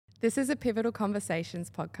This is a Pivotal Conversations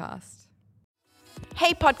podcast.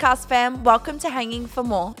 Hey podcast fam, welcome to Hanging for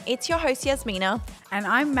More. It's your host Yasmina. And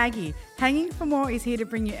I'm Maggie. Hanging for More is here to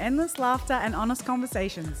bring you endless laughter and honest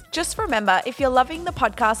conversations. Just remember, if you're loving the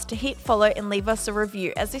podcast, to hit follow and leave us a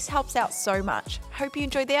review, as this helps out so much. Hope you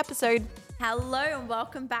enjoyed the episode. Hello and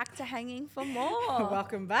welcome back to Hanging for More.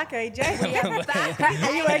 Welcome back, AJ. We are back.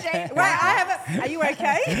 Are you okay? Wait, are you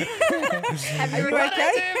okay? Are you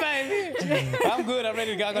okay? Baby? I'm good. I'm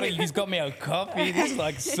ready to go. He's got me a coffee. This is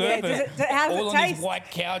like surfing. How does all it on taste? this white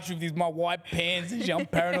couch with my white pants and shit. I'm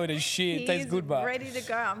paranoid as shit. It tastes good, but ready to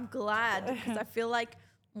go. I'm glad because I feel like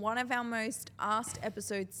one of our most asked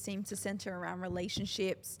episodes seemed to center around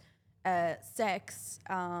relationships, sex,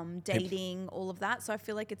 dating, all of that. So I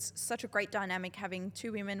feel like it's such a great dynamic having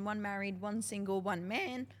two women, one married, one single, one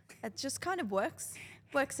man. It just kind of works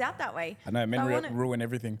out that way. I know men ruin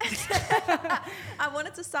everything. I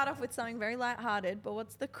wanted to start off with something very lighthearted, but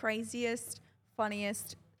what's the craziest,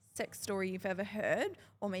 funniest sex story you've ever heard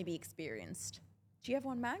or maybe experienced? Do you have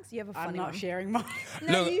one, Mags? You have a funny one? I'm not sharing mine.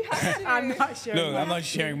 No, Look, you have to. I'm not sharing Look, mine. I'm not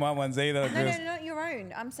sharing my ones either. No, not your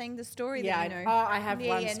own. I'm saying the story Yeah, that you know. I have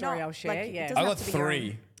one story I'll share, yeah. it doesn't I have got to be your own.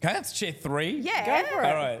 3. Can I share 3? Yeah. Go for it.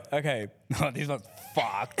 All right. Okay. Oh, this one's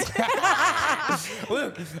fucked.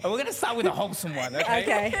 Look, we're going to start with a wholesome one, okay?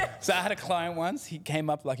 Okay. So I had a client once. He came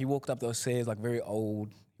up, he walked up those stairs, very old.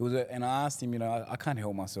 And I asked him, I can't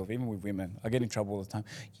help myself, even with women. I get in trouble all the time.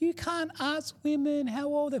 You can't ask women how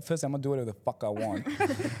old they're. First, I'm going to do whatever the fuck I want.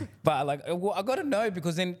 But, I got to know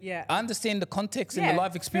because then I understand the context and the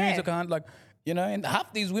life experience. fair. I can't, and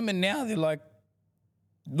half these women now, they're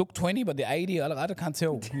look 20, but they're 80. I can't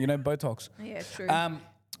tell, Botox. Yeah, true.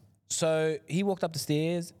 So he walked up the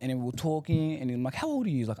stairs and we were talking and I'm like, how old are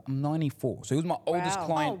you? He's like, I'm 94. So he was my oldest Wow.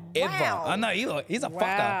 client Oh, ever. wow. I know, he's a Wow.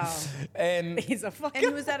 fucker. And He's a fucker. And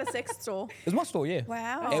he was at a sex store. it was my store, yeah.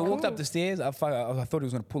 Wow. And he walked up the stairs. I thought he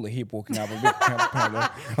was going to pull a hip walking up.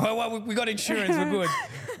 Well, we got insurance. We're good.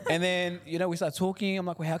 And then, we started talking. I'm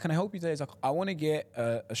like, well, how can I help you today? He's like, I want to get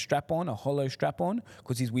a strap-on, a hollow strap-on,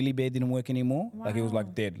 because his wheelie bear didn't work anymore. He was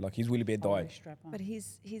dead. His wheelie bear died. But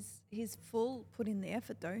he's full put in the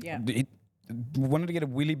effort though. Yeah. He wanted to get a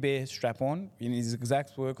Willy Bear strap on in his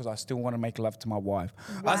exact word because I still want to make love to my wife.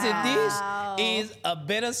 Wow. I said, this is a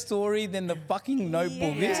better story than the fucking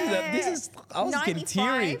Notebook. Yeah. I was getting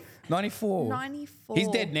teary. 94. 94. He's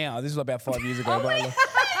dead now. This was about 5 years ago. Oh my God,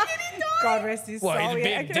 he didn't die. God rest his soul. Well, he's a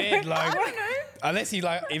yeah, bit okay. dead. I don't know. Unless he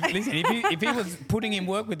if he was putting in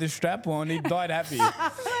work with the strap on, he died happy.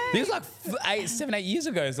 This was 7, 8 years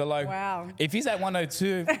ago. So Wow. if he's at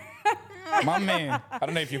 102, my man, I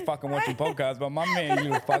don't know if you're fucking watching podcasts, but my man,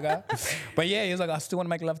 you little fucker. But yeah, he was like, I still want to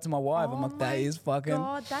make love to my wife. I'm like, that is fucking.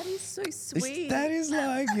 God, that is so sweet. That is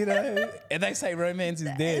and they say romance is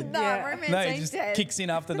dead. No, Yeah. romance No, it ain't just dead. kicks in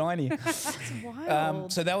after 90. That's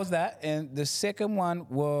wild. So that was that. And the second one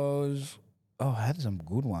was, I had some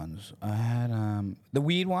good ones. I had the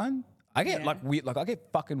weird one. I get I get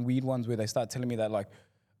fucking weird ones where they start telling me that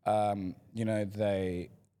they.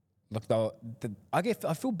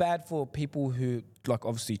 I feel bad for people who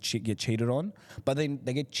obviously get cheated on, but then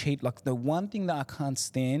they get cheated. The one thing that I can't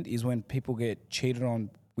stand is when people get cheated on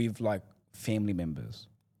with family members.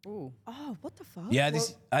 Ooh. Oh, what the fuck? Yeah,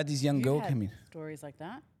 I had this young You girl had come in. stories like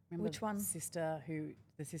that? Remember Which one?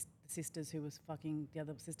 The sisters who was fucking the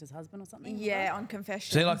other sister's husband or something? Yeah, on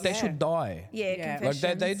confessions. So they should die. Yeah, Yeah.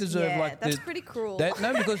 confessions. They deserve yeah, that's pretty cruel.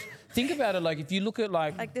 No, because think about it. If you look at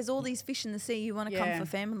there's all these fish in the sea. You want to come Yeah. for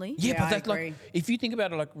family. yeah, Yeah, but I that's agree. if you think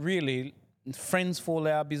about it, really, friends fall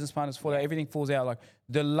out, business partners fall out, everything falls out.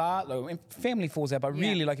 Family falls out, but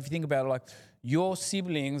really, if you think about it, your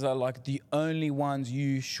siblings are the only ones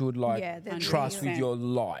you should Yeah, they're trust really- with your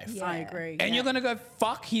life. Yeah. I agree. And you're gonna go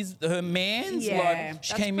fuck her man's. Yeah,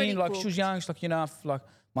 She that's came in pretty she was young.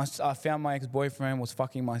 She's I found my ex-boyfriend was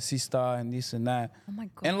fucking my sister and this and that. Oh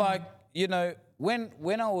my God. And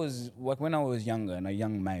when I was younger and a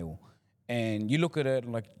young male, and you look at it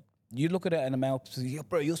and a male says, "Yeah,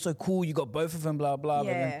 bro, you're so cool. You got both of them, blah blah."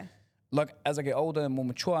 Yeah. But then, as I get older and more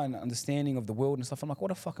mature and understanding of the world and stuff, I'm like,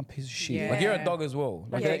 what a fucking piece of shit. Yeah. You're a dog as well.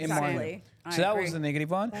 Yeah, in my- exactly. So that was the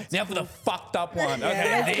negative one. Now for the fucked up one.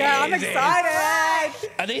 Okay, Let's go. I'm excited.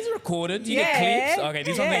 Are these recorded? Do you Yeah. get clips? Okay,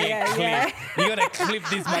 this one they get Yeah, clip. You gotta clip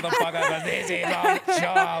this motherfucker because this is our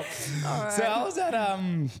job. So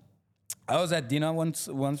I was at dinner once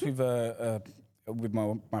with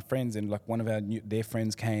my friends, and one of their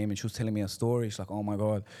friends came and she was telling me a story. She's like, oh my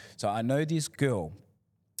God. So I know this girl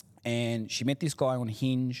and she met this guy on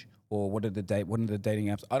Hinge or one of the dating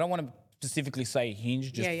apps. I don't want to specifically say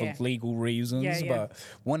Hinge just for legal reasons, but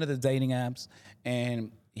one of the dating apps,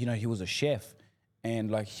 and he was a chef.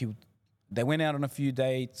 and like they went out on a few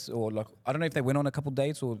dates, or like I don't know if they went on a couple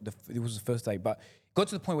dates or it was the first date, but it got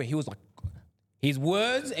to the point where he was like, his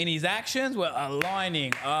words and his actions were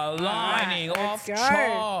aligning off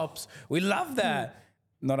chops. We love that.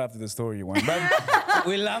 Not after the story you want, but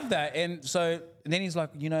we love that. And so then he's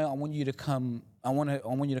like, I want you to come. I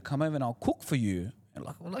want you to come over and I'll cook for you. And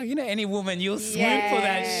like, well, any woman, you'll swoon for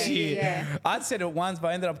that shit. Yeah. I'd said it once, but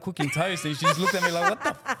I ended up cooking toast, and she just looked at me like, what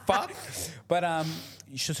the fuck? But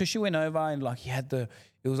so she went over and like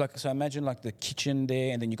it was like, so imagine like the kitchen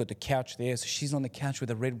there, and then you got the couch there. So she's on the couch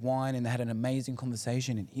with a red wine, and they had an amazing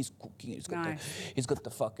conversation, and he's cooking. He's got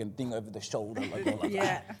the fucking thing over the shoulder, like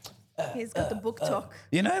yeah. He's got the book talk.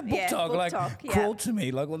 Book talk, crawl to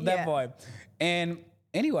me, like that vibe. And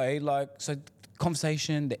anyway, like, so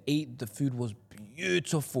conversation, the food was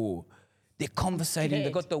beautiful. They're conversating, they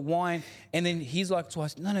got the wine, and then he's like to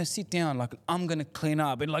us, no, sit down, like, I'm gonna clean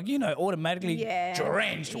up. And like, automatically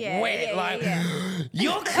drenched, wet,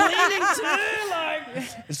 you're cleaning too,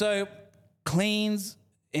 like. So cleans,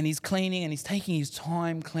 and he's cleaning, and he's taking his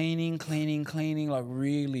time cleaning, like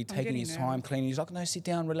really taking his time cleaning. He's like, no, sit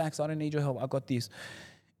down, relax, I don't need your help, I got this.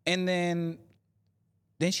 And then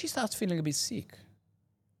she starts feeling a bit sick.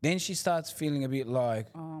 Then she starts feeling a bit like,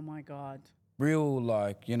 oh my God. Real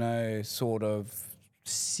like, sort of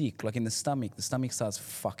sick, like in the stomach. The stomach starts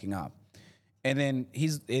fucking up. And then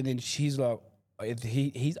she's like, I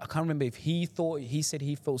can't remember if he said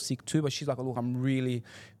he felt sick too, but she's like, look, I'm really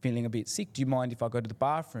feeling a bit sick. Do you mind if I go to the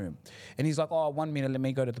bathroom? And he's like, 1 minute, let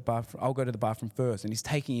me go to the bathroom. I'll go to the bathroom first. And he's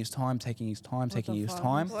taking his time.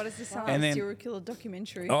 What does this sound like? Serial killer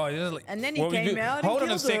documentary. And then he came out. Hold on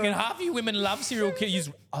a second. Her. Half you women love serial killers.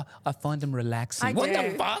 I find them relaxing. What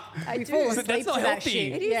the fuck? We fall asleep That's not to that healthy.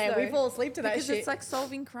 shit. It is, we fall asleep to that because shit. it's like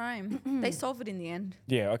solving crime. They solve it in the end.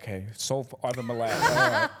 Yeah, okay. Solve Ivan Milat.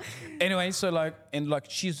 Right. Anyway, so like, and like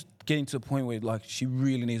she's getting to the point where like she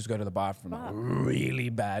really needs to go to the bathroom really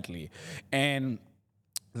badly. And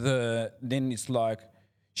then it's like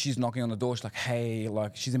she's knocking on the door. She's like, hey,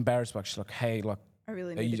 like she's embarrassed, but she's like, hey, like I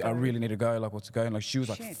really need to go. Like, what's going? Like she was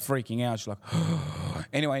like freaking out. She's like,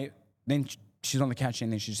 anyway, then she's on the couch,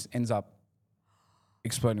 and then she just ends up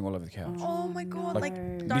exploding all over the couch. Oh my God,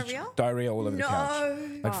 like diarrhea? Diarrhea all over the couch.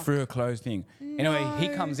 Like through her clothes thing. Anyway, he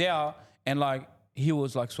comes out, and like he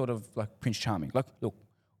was like sort of like Prince Charming. Like, look,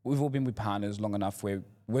 we've all been with partners long enough where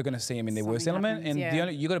we're going to see them in their worst element, and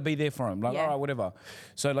you got to be there for them. Like, all right, whatever.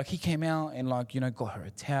 So like he came out and like, got her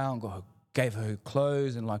a towel and gave her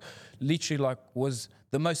clothes, and like literally like was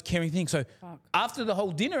the most caring thing. So after the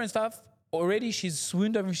whole dinner and stuff, already she's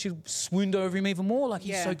swooned over him. She swooned over him even more. Like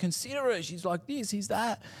he's so considerate. She's like this, he's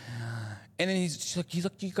that. And then he's like,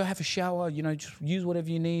 you go have a shower, just use whatever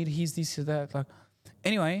you need. Here's this or that. Like,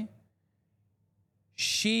 anyway,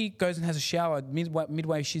 she goes and has a shower.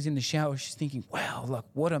 Midway, she's in the shower. She's thinking, wow, like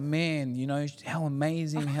what a man, how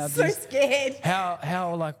amazing, how so scared.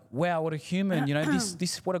 How like, wow, what a human,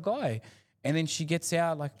 this what a guy. And then she gets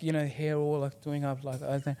out, like, hair all like doing up like,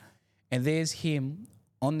 and there's him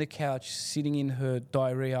on the couch sitting in her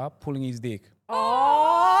diarrhea, pulling his dick.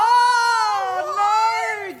 Oh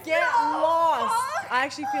no! Get lost. I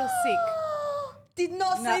actually feel sick. Did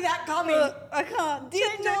not see that coming. I can't.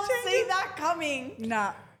 Did not see that coming.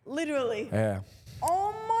 Nah. Literally. Yeah.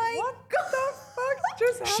 Oh my God. What the fuck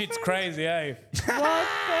just happened? Shit's crazy, eh?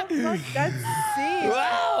 What the fuck? That's sick.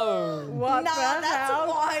 Wow. What the that's hell?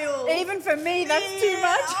 wild. Even for me, that's too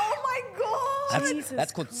much. Oh my God.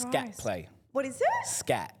 That's called scat play. What is it?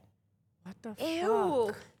 Scat. What the Ew.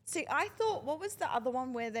 fuck? See, I thought, what was the other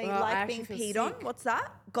one where they Well, I like being actually feel peed on? sick. What's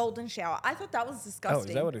that? Golden shower. I thought that was Oh, disgusting.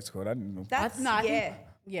 is that what it's called? I didn't know. That's, No, I think- yeah.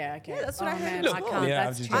 Yeah, okay. Yeah, that's what I heard Man, as I well. can't. Yeah,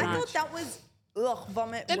 That's I'm too just I much. thought that was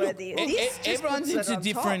vomit And look, worthy. This just everyone's puts it into on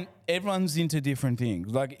different. top. Everyone's into different things.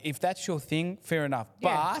 Like if that's your thing, fair enough.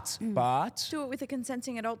 Yeah. But Do it with a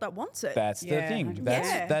consenting adult that wants it. that's the Yeah, thing.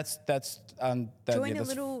 100%. That's Join a that's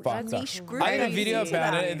little fucked up. niche group. I did a video Crazy.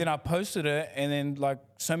 about it, and then I posted it, and then like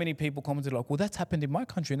so many people commented like, "Well, that's happened in my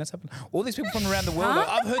country, and that's happened." All these people from around the world, like,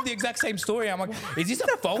 I've heard the exact same story. I'm like, is this a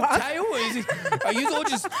folk tale? Or is this, are you all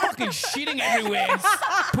just fucking shitting everywhere, and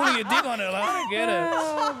putting your dick on it? Like, I don't get it.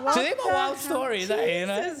 So they're my wild stories,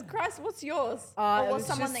 eh? Jesus Christ, what's yours? It or was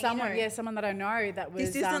someone just that someone, you know? yeah, someone that I know that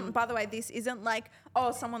was. This isn't, by the way, this isn't like,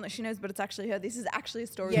 someone that she knows, but it's actually her. This is actually a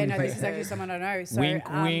story. Yeah, we've no, this is heard. actually someone I know. So, Wink,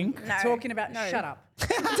 wink. No. Talking about, No. shut up.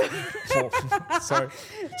 Sorry,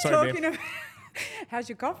 Talking babe. about, how's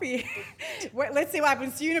your coffee? Wait, let's see what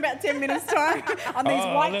happens to you in about 10 minutes' time on these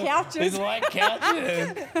white couches. These white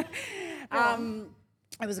couches.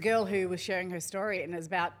 It was a girl who was sharing her story, and it was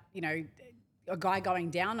about, a guy going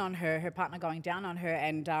down on her partner going down on her,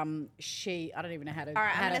 and I don't even know how to. All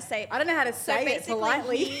right, I'm gonna say. I don't know how to So say it basically,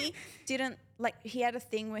 politely. he didn't like. He had a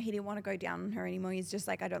thing where he didn't want to go down on her anymore. He's just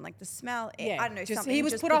like, I don't like the smell. I don't know. just Something he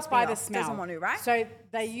was just put puts off me by the smell. Doesn't want to, right? So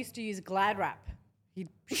they used to use Glad wrap.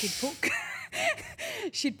 She'd put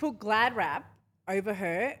she'd put Glad wrap over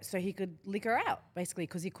her so he could lick her out, basically,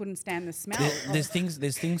 because he couldn't stand the smell. There's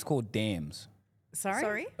things called dams.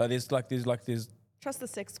 Sorry. There's Trust the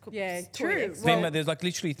sex cook. Yeah, toy true. expert. Well- there's like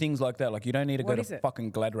literally things like that. Like you don't need to go What to is it?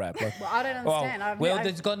 fucking Glad wrap. Like, Well, I don't understand.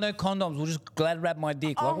 there's got no condoms. We'll just Glad wrap my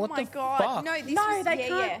dick. Oh like what my the god! fuck? No, this No, was, they can't.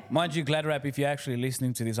 Yeah. Mind you, Glad wrap. If you're actually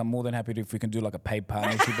listening to this, I'm more than happy if we can do like a paid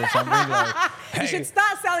partnership or something. Like, hey, You should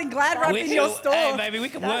start selling Glad wrap in your store. Hey, baby, we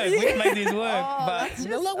can work. We can make this work. But that's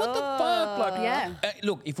they're like, what the fuck? Like, Yeah.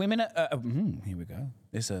 Look, if women are, here we go.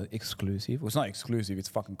 It's exclusive. Well, it's not exclusive. It's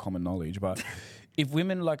fucking common knowledge. But if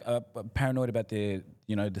women like are paranoid about their,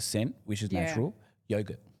 the scent, which is Yeah. natural,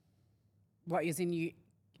 yogurt. What is in you?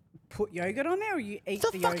 Put yogurt on there, or you eat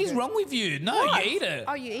What the the fuck yogurt? is wrong with you? No, you eat it.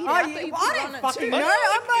 Oh, you eat it. Oh, I you- thought you I put don't on it fucking too. know.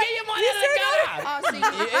 I'm Get your money out of the gutter. Oh, so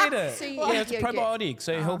You eat it. So you yeah, eat it's yogurt. probiotic,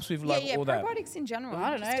 so it helps with like yeah, all that. probiotics in general. I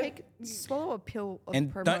don't Just know. swallow a pill of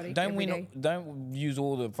And probiotic every day. don't use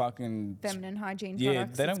all the fucking Feminine hygiene yeah,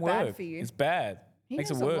 products. they don't it's work. bad for you. It's bad. He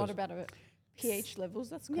Makes knows it worse. a lot about it. pH levels.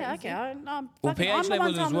 That's crazy. Yeah, okay. Well, I'm pH the levels one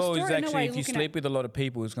as telling the well is story, no actually way if you looking sleep with a lot of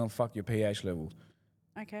people, it's gonna fuck your pH level.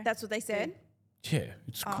 Okay. That's what they said. Yeah,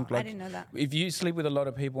 it's Oh, I didn't know that. If you sleep with a lot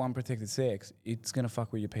of people unprotected sex, it's gonna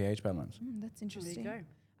fuck with your pH balance. That's interesting. go.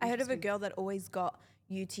 I heard of a girl that always got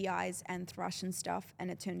UTIs and thrush and stuff, and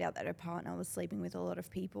it turned out that her partner was sleeping with a lot of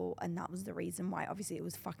people, and that was the reason why. Obviously, it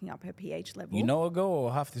was fucking up her pH level. You know a girl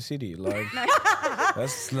or half the city? Like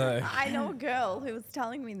that's like I know a girl who was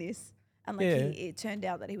telling me this, and like Yeah. it turned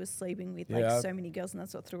out that he was sleeping with like Yeah. so many girls, and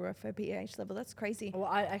that's what threw off her pH level. That's crazy. Well,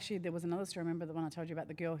 there was another story. Remember the one I told you about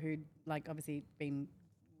the girl who, like, obviously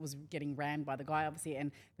was getting ran by the guy, obviously,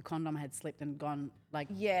 and the condom had slipped and gone, like,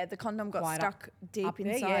 Yeah, the condom got Quite stuck up deep there,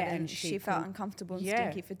 inside, yeah, and and she she felt couldn't- uncomfortable and yeah,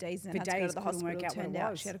 stinky for days, and for had to go to days the couldn't work hospital. out what Turned it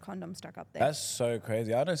out was. she had a condom stuck up there. that's so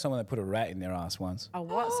crazy. I know someone that put a rat in their ass once. a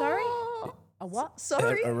what? Sorry, a what?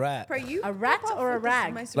 Sorry, A rat. Pro, you A rat pop off or a with this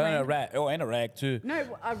rag? most No, random- a rat. Oh, and a rag too.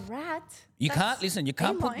 No, a rat. You can't listen. You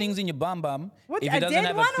can't put lying? things in your bum What? if A it doesn't dead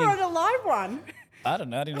have one a thing. or an alive one? I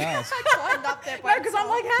don't know. I didn't ask. climbed up there by No, because I'm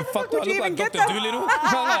like, how the Fuck, fuck do I would you look even like get Dr. that? Doolittle?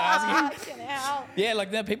 I'm not asking. Fucking hell. Yeah,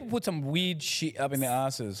 like that. People put some weird shit up in their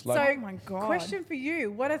asses. So, Like, Oh my God. question for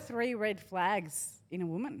you: what are 3 red flags in a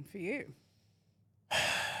woman for you?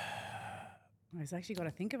 I've actually got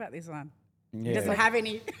to think about this one. yeah. Doesn't have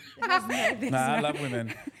any. Nah, I love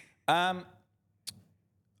women.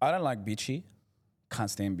 I don't like bitchy. Can't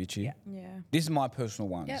stand bitchy. Yeah. Yeah. This is my personal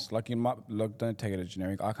ones. Yep. Like in my look, don't take it as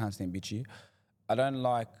generic. I can't stand bitchy. I don't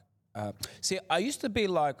like. See, I used to be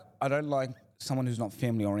like, I don't like someone who's not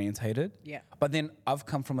family orientated. Yeah. But then I've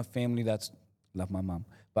come from a family that's love my mum,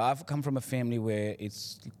 but I've come from a family where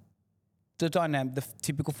it's the dynamic, the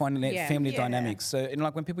typical family Yeah. family Yeah. dynamics. So, and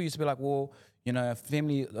like when people used to be like, well, you know,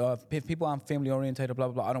 family, if people aren't family orientated, blah,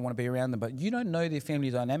 blah, blah, I don't want to be around them. But you don't know their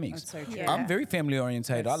family dynamics. That's so true. Yeah. I'm very family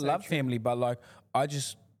orientated. That's I so love true. family, but like, I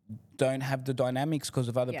just don't have the dynamics because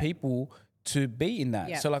of other Yeah. people to be in that.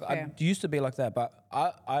 Yeah, So like, I fair. used to be like that. But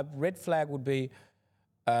I red flag would be,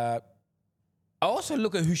 I also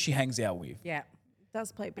look at who she hangs out with. Yeah.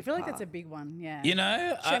 Does play a I big feel like part. that's a big one. Yeah. You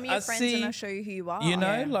know, Show me your I friends see, and I'll show you who you are. you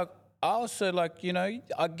know, Yeah. like I also like, you know,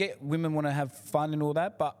 I get women want to have fun and all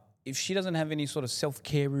that, but if she doesn't have any sort of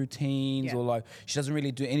self-care routines Yeah. or like she doesn't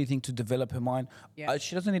really do anything to develop her mind, Yeah.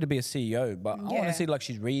 she doesn't need to be a CEO, but I want Yeah. to see like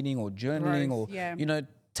she's reading or journaling Growth, or, yeah. you know,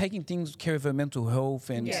 taking things care of her mental health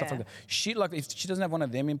and stuff Yeah. like that. She like if she doesn't have one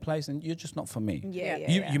of them in place, then you're just not for me. Yeah, yeah,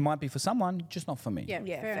 you yeah. you might be for someone, just not for me. Yeah.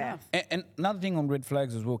 Yeah, fair fair. enough. And another thing on red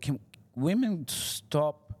flags as well, can women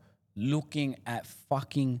stop looking at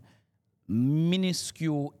fucking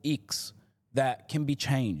minuscule icks that can be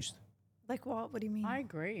changed? Like what? What do you mean? I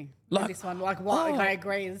agree. Like- Like this one, like what? Oh. I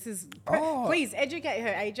agree. This is. Oh. Please educate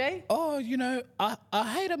her, AJ. Oh, you know, I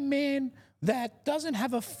hate a man that doesn't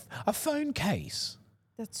have a phone case.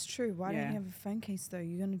 That's true. Why don't Yeah. you have a phone case though?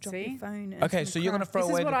 You're gonna drop See? your phone. And Okay, it's so you're gonna throw This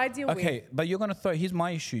is away. what I deal with. Okay, but you're gonna throw. Here's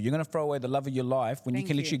my issue. You're gonna throw away the love of your life when you Thank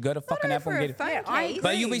can you. literally go to fucking Apple and get it. phone Yeah, I case.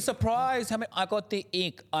 But you'll be surprised how many. I got the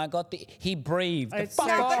ick. I got the. He breathed. The It's fuck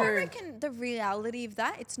so No, off. but I true. reckon the reality of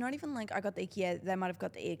that, it's not even like I got the ick. Yeah, they might have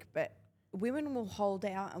got the ick, but women will hold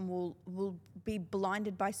out and will be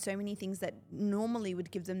blinded by so many things that normally would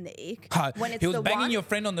give them the ick. When it's he was the banging one, your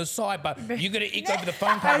friend on the side, but you got to ick over the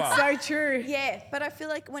phone cover. That's so true. yeah, but I feel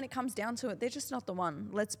like when it comes down to it, they're just not the one.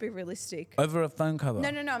 Let's be realistic. Over a phone cover. No,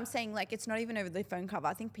 I'm saying like it's not even over the phone cover.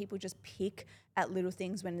 I think people just pick at little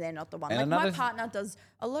things when they're not the one. And Like my another partner does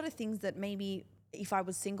a lot of things that maybe if I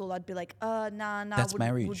was single, I'd be like, nah, That's would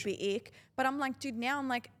marriage. be ick. But I'm like, dude, now I'm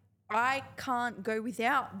like, I can't go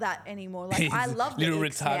without that anymore. Like I love the little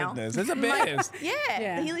icks now. retardedness. That's the I'm like, best.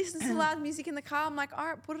 yeah, he listens to loud music in the car. I'm like, all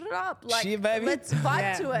right, put it up. Like, Shit, baby. let's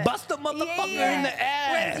vibe to it. Bust the motherfucker in the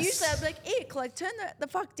ass. Whereas usually I'd be like, ick, like turn the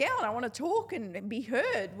fuck down. I want to talk and be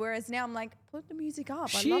heard. Whereas now I'm like, put the music up.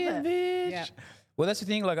 I love it. Bitch. Yeah. Well, that's the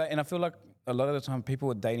thing. Like, and I feel like a lot of the time people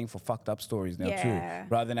are dating for fucked up stories now Yeah. too,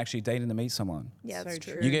 rather than actually dating to meet someone. Yeah, that's So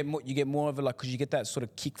true. true. You get more of it, like, because you get that sort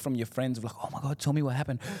of kick from your friends of like, oh my God, tell me what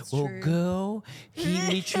happened. Well, true. girl, he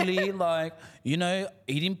literally like, you know,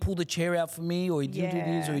 he didn't pull the chair out for me, or he didn't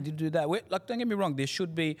do this, or he didn't do that. Like, don't get me wrong, there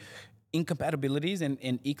should be incompatibilities and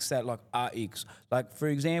icks that like are icks. Like, for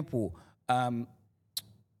example,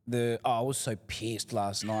 I was so pissed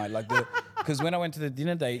last night, like, because when I went to the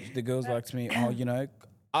dinner date, the girls like to me, oh, you know,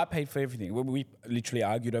 I paid for everything. We literally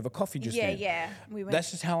argued over coffee just then. Yeah. We went.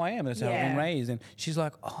 That's just how I am. That's how I've been Yeah. raised. And she's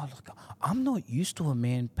like, oh, look, I'm not used to a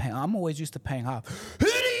man paying. I'm always used to paying half. Who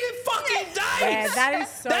do you fucking date? Yeah, that is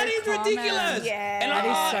so That is common. ridiculous. Yeah. And That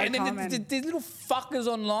is so and then common. these little fuckers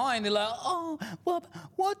online, they're like, oh, well,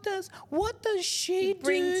 what does she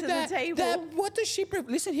Bring do to the that, table? what does she bring?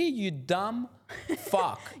 Listen here, you dumb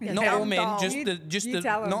fuck. Not dumb all men, doll. You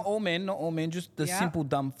tell 'em. not all men, just the Yeah. simple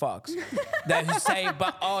dumb fucks that who say,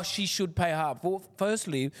 but she should pay half. Well,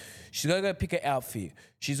 firstly, she's got to go pick her outfit.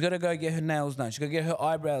 She's got to go get her nails done. She's got to get her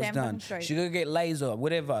eyebrows Damn done. fucking straight. She's got to get laser,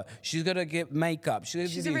 whatever. She's got to get makeup.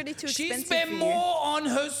 She's already too She expensive spent for you. more on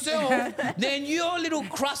herself than your little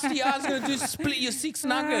crusty ass going to do split your 6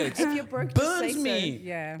 nuggets. If you're broke, just Burns say so. me.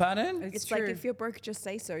 Yeah. Pardon? It's true. like if you're broke, just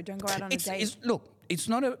say so. Don't go out on a date. Look, it's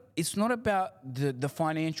not about the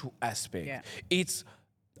financial aspect. Yeah.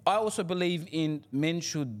 I also believe in men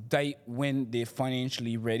should date when they're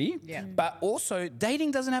financially ready. Yeah. But also, dating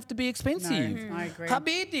doesn't have to be expensive. No, I agree.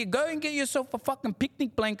 Habibti, go and get yourself a fucking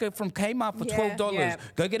picnic blanket from Kmart for Yeah. $12. Yeah.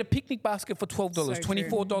 Go get a picnic basket for $12, So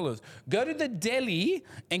 $24. Go to the deli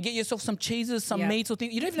and get yourself some cheeses, some Yeah. meats or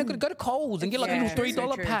things. You don't even have to go to Coles and get like Yeah, little $3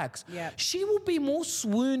 so true. packs. Yeah. She will be more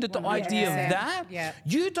swooned at the idea of 100%. that. Yeah.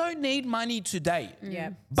 You don't need money to date.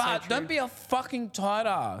 Yeah, But so don't true. be a fucking tight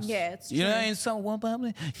ass. Yeah, it's You know, true. and so, well,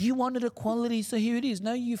 but you wanted equality, so here it is.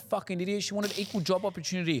 No, you fucking idiot. She wanted equal job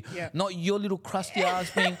opportunity. Yeah. Not your little crusty ass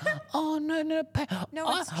being, oh, no. No,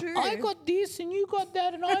 it's true. I got this and you got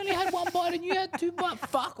that and I only had 1 bite and you had 2 bites.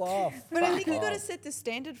 Fuck off. But I Fuck think you got to off. set the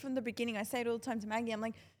standard from the beginning. I say it all the time to Maggie. I'm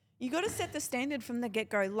like, you got to set the standard from the get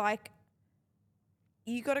go. Like,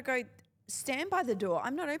 you got to go stand by the door.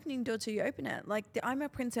 I'm not opening the door till you open it. Like, I'm a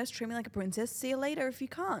princess. Treat me like a princess. See you later if you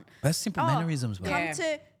can't. That's simple mannerisms, bro.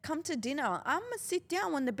 Yeah. Come to dinner. I'm gonna sit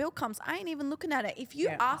down when the bill comes. I ain't even looking at it. If you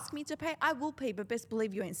Yeah. ask me to pay, I will pay. But best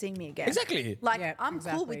believe you ain't seeing me again. Exactly. Like Yeah, I'm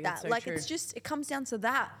cool with exactly. that. It's so like true. it's just it comes down to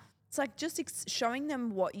that. It's like just showing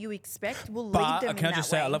them what you expect will lead But them can I in just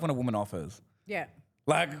that say, I way. love when a woman offers. Yeah.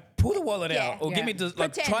 Like, pull the wallet Yeah. out, or Yeah. give me the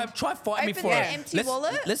like. Pretend. Try fight me Open for that it. empty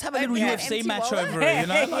wallet. Let's have a little Open that UFC empty match wallet. over it. You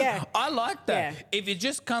know, like, Yeah. I like that. Yeah. If it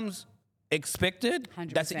just comes expected,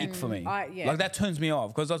 that's an 100%. ick for me. Yeah. Like that turns me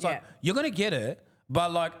off because I was like, Yeah. you're gonna get it,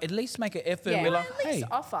 but like at least make an effort. Yeah. And be Well, like, At least hey,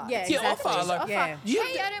 offer. Yeah, Yeah, exactly. offer, like, Yeah. you-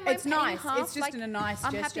 Hey, I don't mind It's paying nice. half. It's just in a nice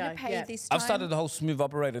I'm happy to gesture. pay Yeah. this time. I've started the whole smooth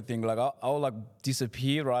operator thing. Like I'll like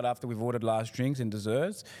disappear right after we've ordered last drinks and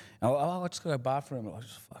desserts. And I'll just go to the bathroom. I'll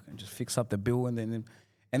just fucking just fix up the bill and then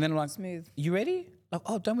I'm like, Smooth. You ready? Like,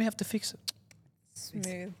 oh, don't we have to fix it?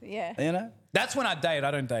 Smooth. Yeah. You know, that's when I date.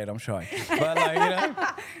 I don't date. I'm shy. But like, you know,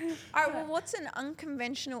 All right. Well, what's an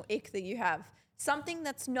unconventional ick that you have? Something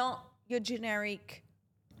that's not your generic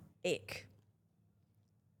ick.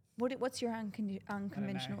 What's your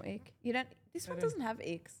unconventional ick? You don't. This one doesn't have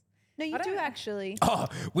icks. No, you I do don't- actually. oh,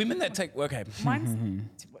 women that take okay. Mine's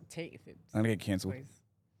what teeth. It's I'm gonna get cancelled. always-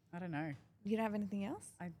 I don't know. You don't have anything else?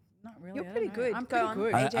 Not really. You're I don't pretty know. good. I'm Go pretty on.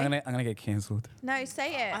 good. AJ? I'm gonna get cancelled. No,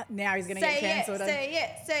 say it. Now he's gonna Say get cancelled. it. Say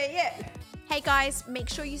it. Say it. Hey guys, make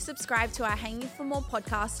sure you subscribe to our Hanging for More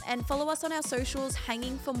podcast and follow us on our socials,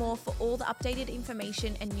 Hanging for More, for all the updated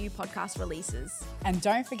information and new podcast releases. And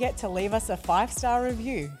don't forget to leave us a 5-star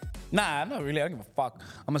review. Nah, not really. I don't give a fuck.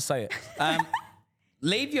 I'm gonna say it.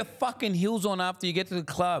 Leave your fucking heels on after you get to the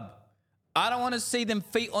club. I don't want to see them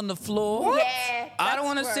feet on the floor. Yeah, I don't that's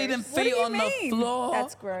want to see them gross. What feet do you on the mean? floor.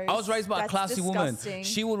 That's gross. I was raised by a That's classy woman. disgusting.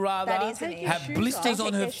 She would rather That is an have issue. blisters Take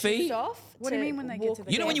on their her shoes feet. off What do you to mean when they get walk to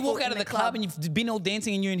the You know when you walk barefoot out of in the club and you've been all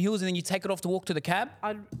dancing and you're in heels and then you take it off to walk to the cab?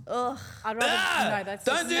 I'd Ugh. rather Ah, no. That's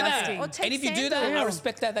don't do that. disgusting. Or take And if you do that, I sandals.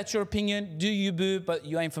 respect that. That's your opinion. Do you, boo? But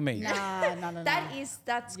you ain't for me. No.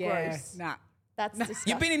 That's Yeah, gross. nah. That's disgusting.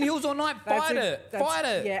 You've been in heels all night. Fight it. Fight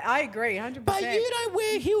it. Yeah, I agree, 100%. But you don't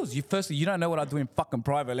wear heels. Firstly, you don't know what I do in fucking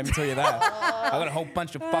private. Let me tell you that. I got a whole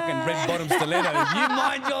bunch of fucking red bottom stilettos. You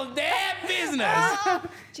mind your damn business.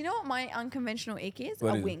 Do you know what my unconventional ick is?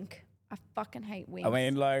 What a is it? wink. I fucking hate winks. I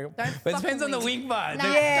mean, like, but it fucking depends on the wink. wink part.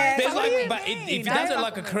 Nah, Yeah, There's what do you like, but if he mean? does it Don't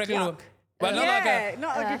like a fucking correct wink. little, Yuck. but not like yeah, a.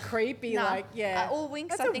 not like a creepy, Nah. like, yeah. All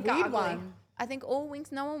winks, That's I think a are weird ugly. one. I think all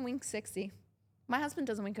winks, no one winks sexy. My husband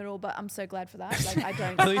doesn't wink at all, but I'm so glad for that. Like, I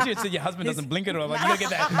don't. At least you said your husband doesn't blink at all. Like, you gotta get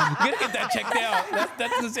that. You gotta get that checked out. That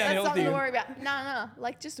doesn't sound That's healthy. something to worry about. No,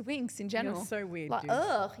 like just winks in general. so weird, Like, dude.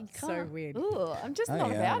 ugh, you So can't. weird. Ugh, I'm just Oh,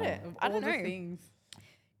 not yeah, about I it. Of I don't all the know. things.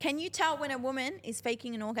 Can you tell when a woman is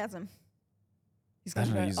faking an orgasm? He's I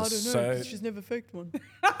don't know, I he's don't know, so- 'cause she's never faked one. No,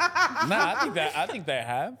 I think they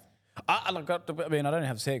have. I mean, I don't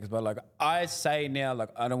have sex, but like I say now, like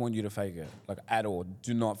I don't want you to fake it, like at all.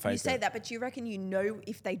 Do not fake You say it. that, but you reckon you know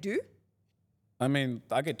if they do? I mean,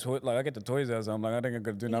 I get the toys out, so I'm like, I think I'm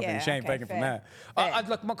gonna do nothing. Yeah, She ain't okay, faking from fair. that. I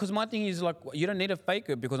like because my thing is like, you don't need to fake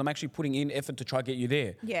it because I'm actually putting in effort to try to get you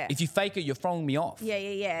there. Yeah. If you fake it, you're throwing me off.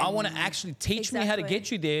 Yeah. I want to actually teach me how to Exactly.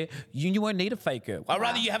 get you there. You won't need to fake it. I'd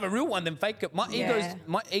rather you have a real one than fake it. My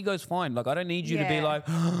ego's fine. Like I don't need you to be Yeah.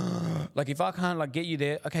 like if I can't like get you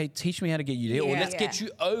there, okay, teach me how to get you there, or Yeah. let's get you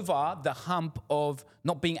over the hump of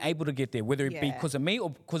not being able to get there, whether it be Yeah. because of me or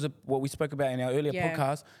because of what we spoke about in our earlier Yeah.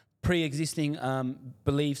 podcast, pre-existing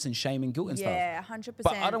beliefs and shame and guilt and stuff. Yeah, 100%.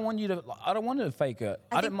 But I don't want you to fake it.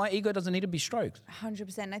 My ego doesn't need to be stroked.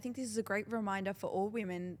 100%. I think this is a great reminder for all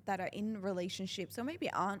women that are in relationships or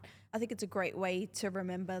maybe aren't. I think it's a great way to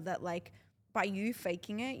remember that, like, by you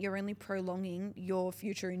faking it, you're only prolonging your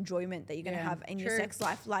future enjoyment that you're going to Yeah, have in your true. sex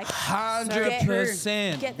life. Like,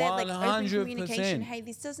 100%. get that like open 100%. communication. Hey,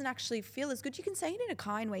 this doesn't actually feel as good. You can say it in a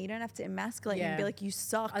kind way. You don't have to emasculate and Yeah. be like, you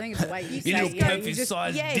suck. I think it's the way you You say little it. Yeah, perfect you just,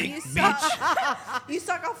 size yeah, dick, you bitch. suck. You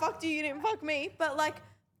suck. I fucked you. You didn't fuck me. But like,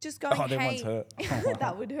 just going, Oh, that hey, one's hurt.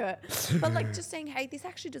 that would hurt. But like, just saying, hey, this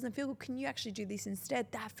actually doesn't feel good. Can you actually do this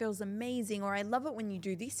instead? That feels amazing. Or I love it when you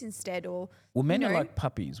do this instead. Or Well, men you are know, like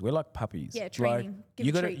puppies. We're like puppies. Yeah, Like, training. Give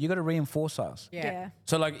you a gotta treat. you gotta reinforce us. yeah.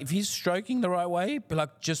 So like if he's stroking the right way, be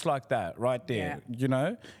like just like that, right there. You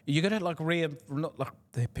know, you gotta like not like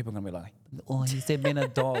the people are gonna be like, oh, he said men are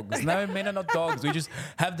dogs. No, men are not dogs. We just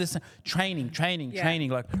have this training,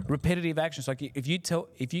 like repetitive actions. Like if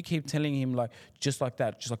you keep telling him like just like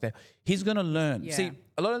that, he's gonna learn. Yeah. See,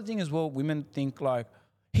 a lot of the thing as well, women think like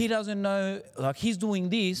he doesn't know, like he's doing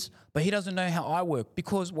this, but he doesn't know how I work.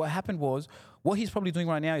 Because what happened was, what he's probably doing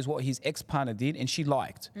right now is what his ex-partner did and she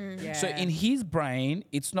liked. Yeah. So in his brain,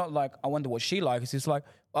 it's not like, I wonder what she likes. It's like,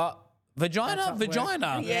 vagina.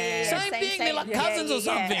 Yeah, Same thing. They're same. like Yeah, cousins or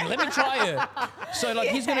yeah. something. Let me try it. So like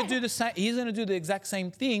he's gonna do the same. He's gonna do the exact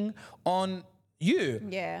same thing on you.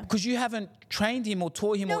 Yeah. Because you haven't trained him or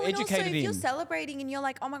taught him or and also educated if you're him. celebrating and you're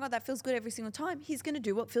like, oh my God, that feels good every single time, he's going to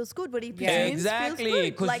do what feels good, what he presumes Yeah. Exactly. feels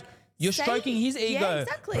good. Because Like, you're say- stroking his ego. Yeah,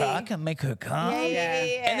 exactly. Bro, I can make her come.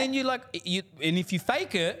 Yeah. And then you like, and if you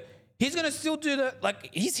fake it, he's gonna still do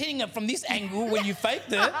he's hitting it from this angle when you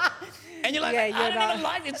faked it. And you're like, Yeah, I you're don't not- even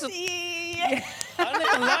like it. Yeah. I don't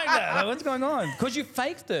even like that. Like, what's going on? Because you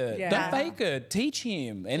faked it. Yeah. Don't fake it. Teach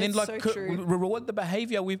him. And It's then so like true. reward the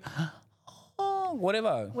behavior with,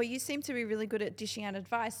 whatever. Well, you seem to be really good at dishing out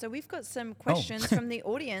advice. So we've got Oh. some questions from the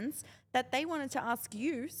audience that they wanted to ask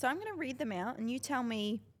you. So I'm going to read them out and you tell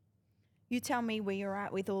me where you're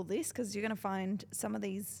at with all this, because you're going to find some of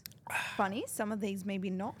these funny, some of these maybe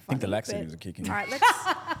not funny. I think the laxatives but- are kicking. All right,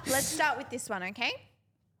 let's start with this one, okay?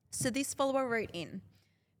 So this follower wrote in,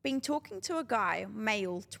 been talking to a guy,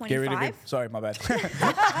 male, Get rid of 25, it. Sorry, my bad.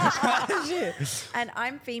 and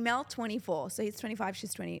I'm female, 24. So he's 25,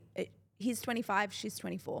 she's 20. He's 25, she's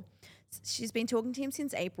 24. She's been talking to him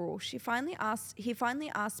since April. He finally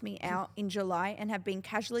asked me out in July and have been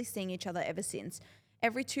casually seeing each other ever since.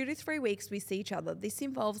 Every 2 to 3 weeks we see each other. This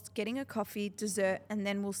involves getting a coffee, dessert, and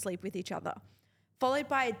then we'll sleep with each other, followed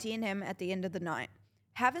by a D&M at the end of the night.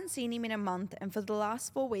 Haven't seen him in a month, and for the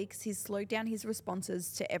last 4 weeks, he's slowed down his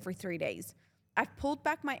responses to every 3 days. I've pulled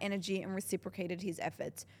back my energy and reciprocated his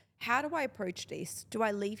efforts. How do I approach this? Do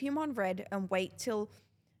I leave him on red and wait till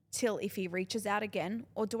if he reaches out again,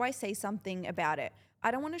 or do I say something about it? I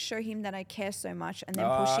don't want to show him that I care so much and then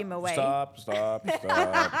push him away. Stop. Stop it.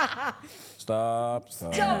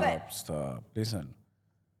 Stop. Listen,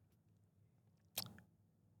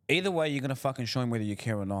 either way, you're gonna fucking show him whether you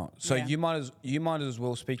care or not. So Yeah. you might as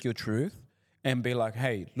well speak your truth and be like,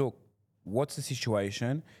 hey, look, what's the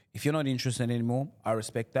situation? If you're not interested anymore, I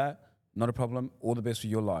respect that. Not a problem. All the best for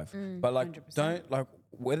your life. But like, 100%. don't like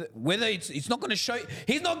whether it's not going to show.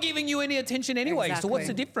 He's not giving you any attention anyway. So what's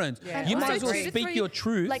the Exactly. difference? Yeah. And You might also as well 2 to speak 3 your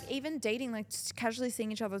truth. Like even dating, like just casually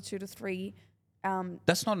seeing each other 2 to 3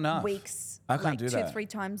 That's not enough. weeks. I can't like do 2 that. 3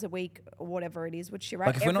 times a week or whatever it is. Which you're right.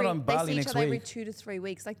 Like, if we're not on they Bali see each next other every week- 2 to 3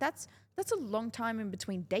 weeks. Like that's a long time in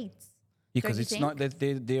between dates. Because Don't you it's not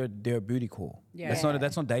think? they're a booty call. Yeah.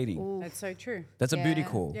 That's not dating. That's so true. That's a booty Yeah.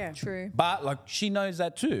 call. Yeah. True. But like she knows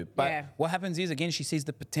that too. But Yeah. what happens is again she sees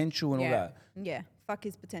the potential and all Yeah. that. Yeah. Fuck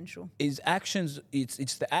his potential. Is actions.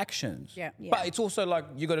 It's the actions. Yeah. Yeah. But it's also like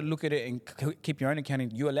you got to look at it and keep your own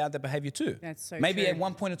accounting. You allowed that behavior too. That's so Maybe true. at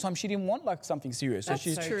one point in time she didn't want like something serious. That's so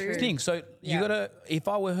she's so true. things. So you Yeah. gotta. If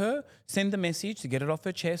I were her, send the message to get it off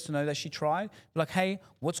her chest to know that she tried. Like, hey,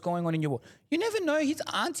 what's going on in your world? You never know. His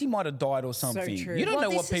auntie might have died or something. true. You don't know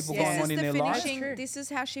what this is- people this going is on in the their lives. That's true. This is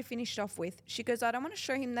how she finished off with. She goes, I don't want to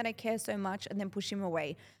show him that I care so much and then push him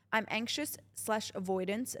away. I'm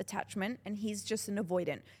anxious/avoidance attachment, and he's just an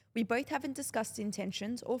avoidant. We both haven't discussed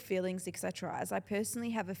intentions or feelings, etc., as I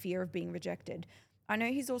personally have a fear of being rejected. I know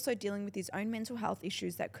he's also dealing with his own mental health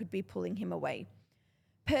issues that could be pulling him away.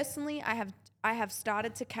 Personally, I have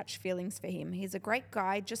started to catch feelings for him. He's a great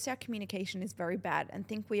guy, just our communication is very bad, and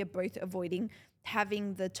think we are both avoiding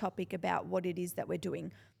having the topic about what it is that we're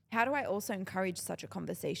doing. How do I also encourage such a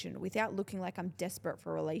conversation without looking like I'm desperate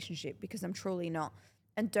for a relationship, because I'm truly not,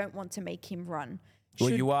 and don't want to make him run? Well,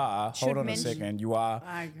 Should- you are. Hold should on a men- second. You are.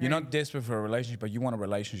 I agree. You're not desperate for a relationship, but you want a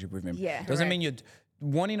relationship with him. Yeah. Doesn't mean you're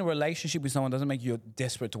wanting a relationship with someone. Doesn't make you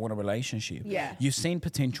desperate to want a relationship. Yeah. You've seen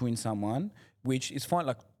potential in someone, which is fine.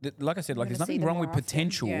 Like I said, like wanna there's see nothing them wrong more with often.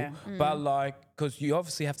 potential, Yeah. but like because you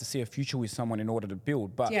obviously have to see a future with someone in order to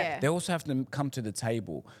build. But Yeah. they also have to come to the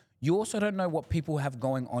table. You also don't know what people have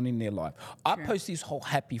going on in their life. I post this whole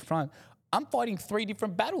happy front. I'm fighting 3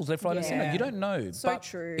 different battles left, right, and center. Yeah. You don't know. So But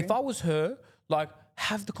true. If I was her, like,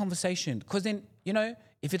 have the conversation. Because then, you know,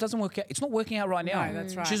 if it doesn't work out, it's not working out right now.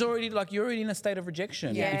 that's right. She's already, like, you're already in a state of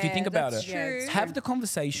rejection. Yeah, if you think about that's it. true. it's Have the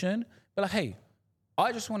conversation. But like, hey,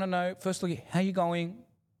 I just want to know, firstly, how you going?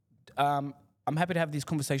 I'm happy to have this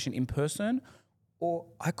conversation in person. Or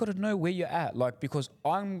I got to know where you're at. Like, because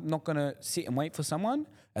I'm not going to sit and wait for someone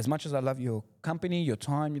as much as I love your company, your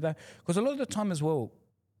time, your that. Because a lot of the time as well,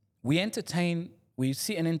 we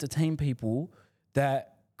sit and entertain people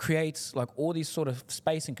that creates like all this sort of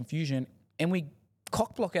space and confusion, and we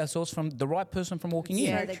cock block ourselves from the right person from walking in.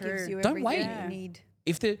 Yeah, So that true. gives you Don't everything wait. you need.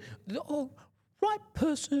 If the right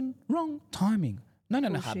person, wrong timing. No,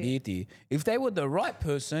 Bullshit. habiti. If they were the right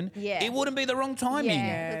person, Yeah. it wouldn't be the wrong timing.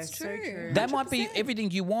 Yeah, that's so true. true. That might be everything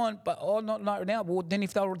you want, but not right now. Well, then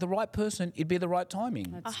if they were the right person, it'd be the right timing.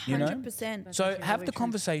 100%. So actually have really the true.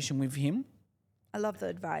 conversation with him I love the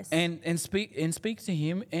advice. and speak to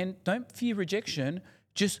him, and don't fear rejection.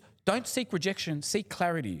 Just don't seek rejection. Seek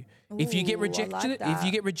clarity. If you get Ooh, I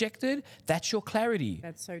like rejected, that. that's your clarity.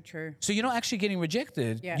 That's so true. So you're not actually getting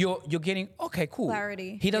rejected. Yeah. You're getting okay, cool.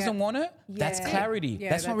 Clarity. He doesn't want it. That's Yeah. clarity. Yeah,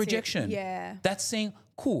 that's not that's it. rejection. Yeah. That's saying,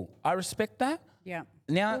 cool. I respect that. Yeah.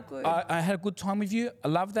 Now Oh, good. I had a good time with you. I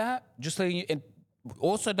love that. Just letting you. And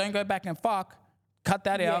also, don't go back and fuck. Cut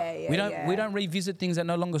that out. Yeah, we yeah. don't revisit things that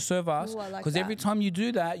no longer serve us. Ooh, I like Because every that. time you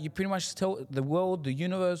do that, you pretty much tell the world, the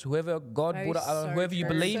universe, whoever God, That Buddha, is so whoever you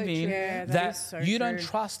true. believe So in, true. Yeah, that that is so you don't true.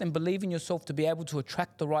 trust and believe in yourself to be able to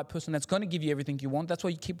attract the right person that's going to give you everything you want. That's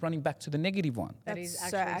why you keep running back to the negative one. That That's is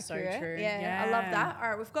so actually so accurate. true. Yeah, I love that. All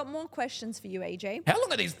right, we've got more questions for you, AJ. How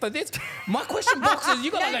long are these for this? My question boxes,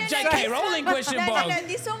 you got like a J.K. Rowling question no, box. No,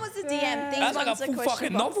 this one was a DM. These That's like a ones are full question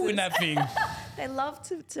fucking novel in boxes. that thing. They love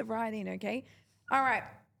to write in, okay? All right.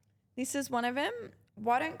 This is one of them.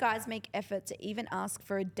 Why don't guys make effort to even ask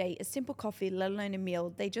for a date, a simple coffee, let alone a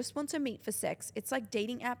meal? They just want to meet for sex. It's like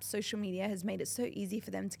dating apps, social media has made it so easy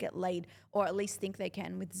for them to get laid, or at least think they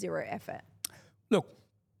can with zero effort. Look,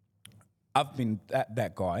 I've been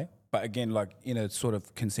that guy, but again, like in a sort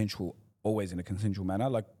of consensual, always in a consensual manner.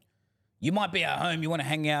 Like you might be at home, you want to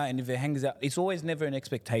hang out, and if it hangs out, it's always never an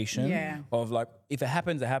expectation Yeah. of like, if it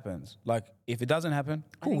happens, it happens. Like if it doesn't happen,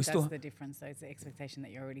 I cool, think we that's still the difference, though. It's the expectation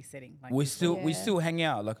that you're already setting. Like we before. still we still hang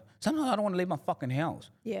out. Like sometimes I don't want to leave my fucking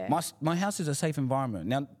house. Yeah. My house is a safe environment.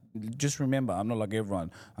 Now, just remember, I'm not like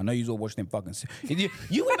everyone. I know you all watch them fucking. You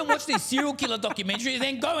even watch these serial killer documentaries,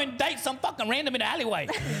 then go and date some fucking random in the alleyway.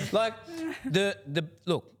 Like the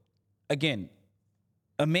look again.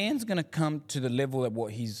 A man's gonna come to the level of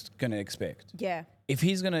what he's gonna expect. Yeah. If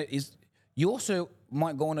he's gonna you also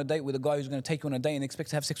might go on a date with a guy who's gonna take you on a date and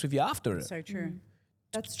expect to have sex with you after it. So true.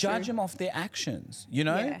 That's judge true. him off their actions. You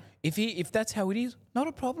know, Yeah. if that's how it is, not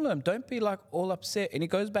a problem. Don't be like all upset. And it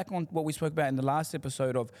goes back on what we spoke about in the last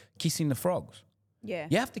episode of kissing the frogs. Yeah.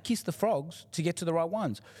 You have to kiss the frogs to get to the right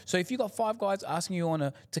ones. So if you got 5 guys asking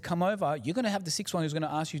you to come over, you're going to have the 6th one who's going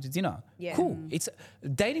to ask you to dinner. Yeah. Cool. It's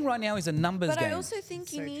dating right now is a numbers But game. I also think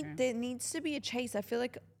there needs to be a chase. I feel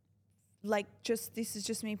like just this is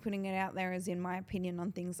just me putting it out there as in my opinion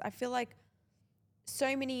on things. I feel like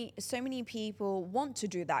so many people want to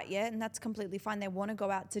do that, yeah, and that's completely fine. They want to go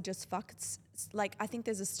out to just fuck. It's like I think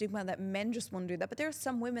there's a stigma that men just want to do that, but there are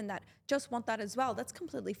some women that just want that as well. That's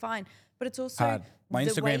completely fine. But it's also Hard. My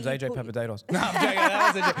the way Instagram's you AJ put- Papadatos. No, I'm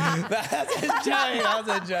joking. That was a joke. That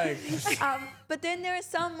was a joke. But then there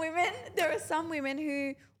are some women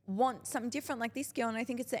who want something different, like this girl, and I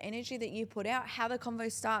think it's the energy that you put out, how the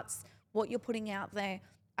convo starts, what you're putting out there.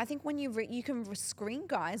 I think when you can screen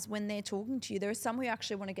guys when they're talking to you. There are some who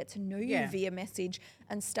actually want to get to know you via message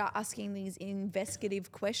and start asking these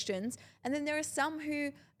investigative questions. And then there are some who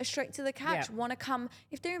are straight to the catch, want to come.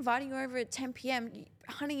 If they're inviting you over at 10 p.m.,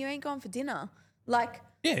 honey, you ain't going for dinner. Like,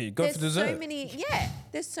 Yeah, you go for there's dessert.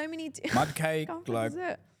 there's so many. Mud cake, Going for like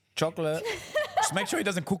dessert. chocolate. Just make sure he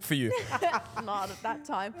doesn't cook for you. Not at that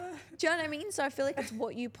time. Do you know what I mean? So I feel like it's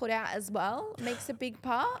what you put out as well makes a big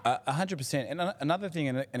part. 100%. And another thing,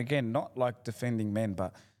 and again, not like defending men,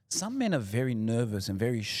 but some men are very nervous and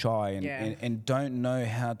very shy and don't know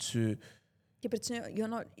how to. Yeah, but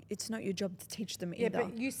it's not your job to teach them Yeah, either.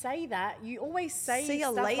 but you say that. You always say See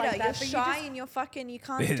you stuff later. like that, You're but shy you and you're fucking. You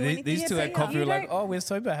can't do anything. These two See at ya. coffee you were like, don't- oh, we're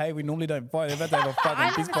so behave. We normally don't fight. They're about to have a I fucking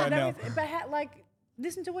fist listen fight to now. them, but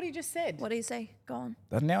listen to what he just said. What do you say? Go on.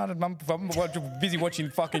 Now I'm busy watching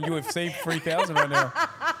fucking UFC 3000 right now.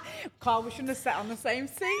 Kyle, we shouldn't have sat on the same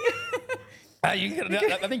seat. I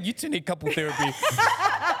think you two need couple therapy.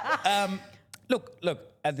 Look.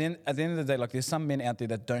 At the end of the day, like there's some men out there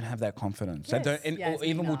that don't have that confidence. They Yes, don't, and, yes, or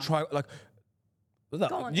even will Nina. try like.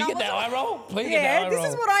 on. You No, get that what's- eye roll? Please get that Yeah, eye this roll.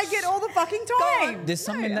 is what I get all the fucking time. There's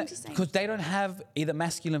some men I'm that just saying. because they don't have either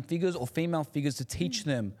masculine figures or female figures to teach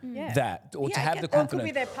them Yeah. that or Yeah, to I have get the that. Or it could confidence.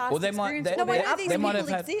 be their past they might. experience They, or No, their I they, know these they might people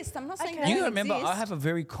have had. exist. I'm not saying Okay. they You don't gotta remember, I exist. have a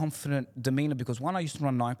very confident demeanor because one, I used to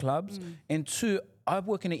run nightclubs, and 2, I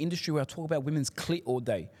work in an industry where I talk about women's clit all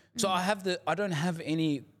day. So I don't have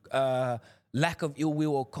any lack of ill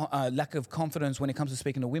will or lack of confidence when it comes to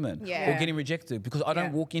speaking to women Yeah. or getting rejected because I don't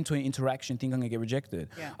Yeah. walk into an interaction thinking I'm gonna get rejected.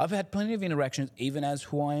 Yeah. I've had plenty of interactions, even as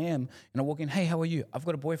who I am, and I walk in, hey, how are you? I've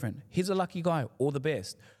got a boyfriend. He's a lucky guy. All the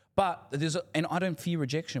best. But and I don't fear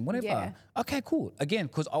rejection, whatever. Yeah. Okay, cool. Again,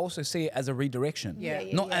 because I also see it as a redirection. Yeah.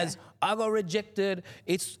 Yeah, Not yeah. as I got rejected.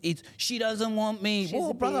 It's she doesn't want me. She's Well,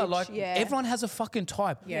 a brother, bitch, like yeah. everyone has a fucking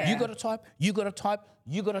type. Yeah. You got a type. You got a type.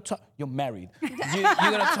 You got a type. You're married. you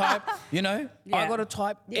got a type. You know. I Yeah. got a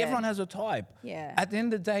type. Yeah. Everyone has a type. Yeah. At the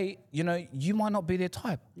end of the day, you know, you might not be their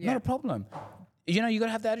type. Yeah. Not a problem. You know, you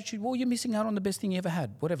gotta have the attitude. Well, you're missing out on the best thing you ever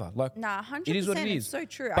had. Whatever. Like, Nah, it is what it 100%, is. it's so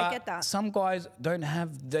true. I But get that. Some guys don't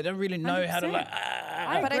have. They don't really know how to 100%. like.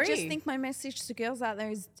 But I just agree. think my message to girls out there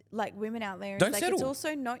is like women out there is Don't like it's settle.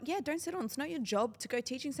 also not don't settle. It's not your job to go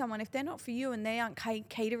teaching someone if they're not for you and they aren't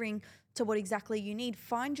catering to what exactly you need.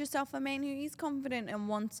 Find yourself a man who is confident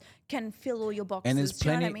and can fill all your boxes. And there's Do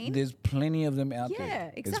you know plenty, what I mean? there's plenty of them out Yeah,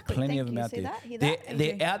 there. exactly. There's plenty Thank of them you. out See there. that? Hear They're, that?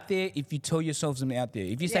 they're Okay. out there if you tell yourselves them out there.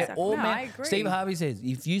 If you say Yeah. all No, men, I agree. Steve Harvey says,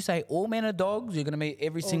 if you say all men are dogs, you're gonna meet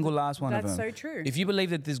every single last one of them. that's so true. If you believe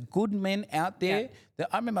that there's good men out there, Yeah.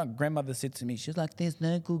 I remember my grandmother said to me, she's like, "There's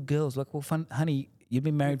no good girls." Like, well, honey. You've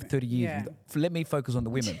been married for 30 years. Yeah. Let me focus on the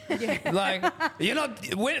women. Like, you're not.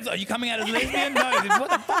 Are you coming out as lesbian? No. What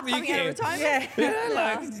the fuck do you Coming out of care? retirement? Yeah. Yeah,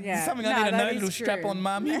 like Yeah. something No, I need to that know, is little strap true. on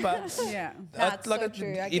mommy. But Yeah. That's so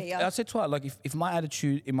true, I get ya. I said to her, like, if my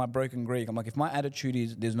attitude in my broken Greek, I'm like, if my attitude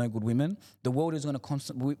is there's no good women, the world is going to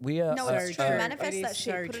constantly. We are. No, So it's true. true. Manifest It that is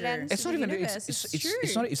shit. so Put it true. out into It's not the even. universe.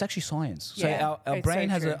 It's not. It's actually science. Yeah. So our It's brain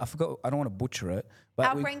so has true. a. I forgot. I don't want to butcher it. But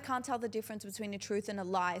Our brain can't tell the difference between a truth and a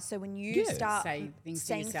lie. So when you Yeah. start Say things to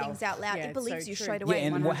saying yourself. things out loud, Yeah, it it's believes so you true. straight Yeah, away.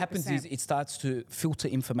 and what happens 100%. is it starts to filter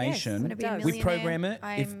information. I'm gonna be a does. We millionaire. program it.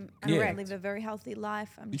 I'm Yeah. gonna live a very healthy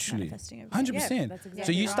life. I'm just Literally, manifesting everything. 100%. that's So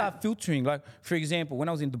exactly you right. start filtering. Like, for example, when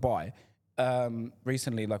I was in Dubai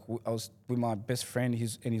recently, like I was with my best friend,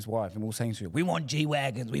 and his wife, and we were saying to her, "We want G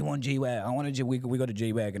wagons. We want G wagon. I want a G. We got a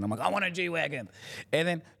G wagon." I'm like, "I want a G wagon," and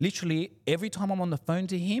then literally every time I'm on the phone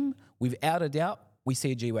to him, without a doubt, we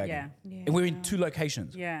see a G-Wagon. Yeah. And we're in 2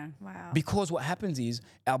 locations. Yeah. Wow. Because what happens is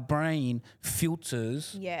our brain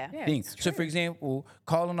filters Yeah. things. So, for example,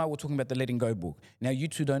 Kyle and I were talking about the Letting Go book. Now, you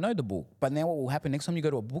two don't know the book, but now what will happen next time you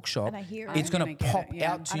go to a bookshop, And I hear it. it's I'm going to gonna get pop it,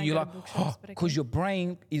 yeah. out to I don't you go like, to bookshops, but I because can. your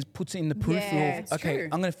brain puts it in the peripheral. Yeah, it's Okay, true.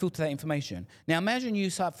 I'm going to filter that information. Now, imagine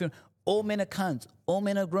you start feeling, all men are cunts, all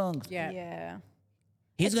men are grunts. Yeah. Yeah.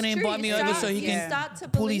 He's It's gonna true, invite you me over start- so he you can start to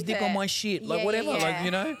pull his believe dick on it. my shit, like Yeah, whatever, yeah. like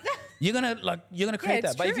you know, you're gonna create it's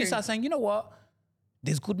that. But if you true. start saying, you know what,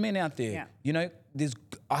 there's good men out there. Yeah. You know,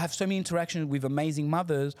 I have so many interactions with amazing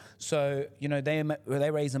mothers, so you know they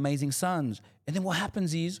raise amazing sons, and then what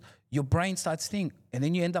happens is your brain starts to think, and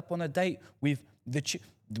then you end up on a date with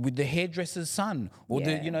with the hairdresser's son, or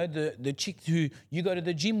Yeah. the chick who you go to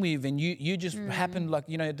the gym with, and you just happened like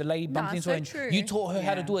the lady bumped Nah, into so her, and true. you taught her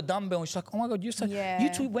how to Yeah. do a dumbbell, and she's like, oh my god, you Yeah.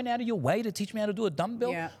 two went out of your way to teach me how to do a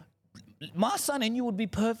dumbbell. Yeah. My son and you would be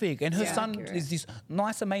perfect. And her Yeah. son Accurate. is this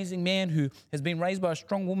nice, amazing man who has been raised by a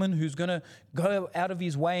strong woman who's gonna go out of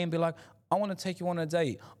his way and be like, I want to take you on a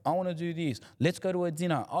date. I want to do this. Let's go to a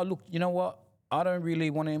dinner. Oh, look, you know what? I don't really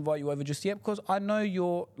want to invite you over just yet because I know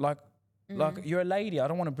you're like you're a lady. I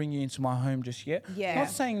don't want to bring you into my home just yet. Yeah. Not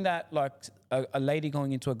saying that like a lady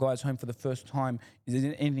going into a guy's home for the first time is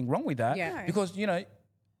there anything wrong with that. Yeah. No. Because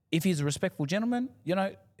if he's a respectful gentleman,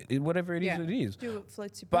 whatever it is, Yeah. it is. Do what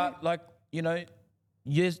floats your boat. But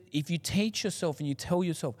yes, if you teach yourself and you tell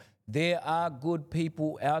yourself there are good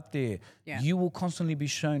people out there, Yeah. you will constantly be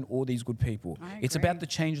shown all these good people. I It's agree. about the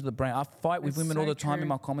change of the brain. I fight with That's women all so the time in true.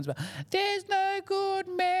 my comments about there's no good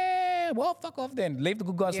man. Well, fuck off then. Leave the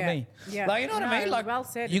good guys for Yeah. me. Yeah. Like you know what I No, mean? Like well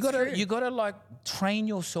said. you It's gotta true. you gotta like train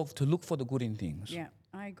yourself to look for the good in things. Yeah.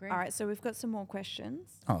 I agree. All right, so we've got some more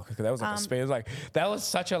questions. Oh, okay, that was like a spare. Like that was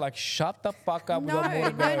such a like shut the fuck up. we No, got more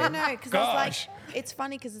to no, go. no. Because I Gosh. was like, it's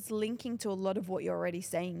funny because it's linking to a lot of what you're already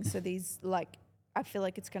saying. So these, like, I feel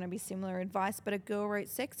like it's going to be similar advice. But a girl wrote,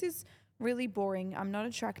 sex is really boring. I'm not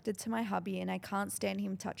attracted to my hubby and I can't stand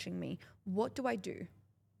him touching me. What do I do?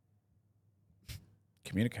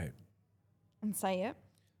 Communicate. And say it.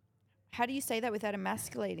 How do you say that without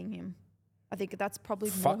emasculating him? I think that's probably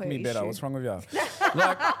Fuck more her me better. issue. What's wrong with you?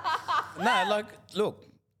 Like, no, like, look,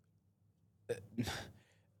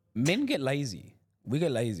 men get lazy. We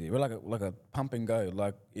get lazy. We're like a pump and go.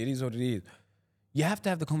 Like, it is what it is. You have to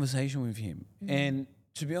have the conversation with him. And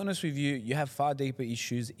to be honest with you, you have far deeper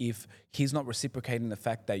issues if he's not reciprocating the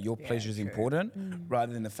fact that your pleasure is important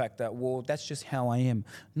rather than the fact that, well, that's just how I am.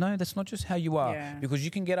 No, that's not just how you are. Yeah. Because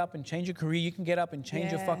you can get up and change your career. You can get up and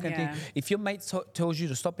change your Yeah. fucking Yeah. thing. If your mate tells you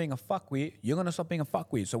to stop being a fuckwit, you're gonna stop being a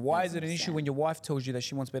fuckwit. So why is it an issue when your wife tells you that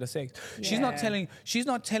she wants better sex? She's not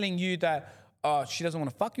telling you that she doesn't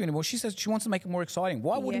want to fuck you anymore. She says she wants to make it more exciting.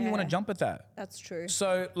 Why wouldn't you want to Yeah. jump at that? That's true.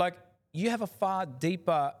 So like you have a far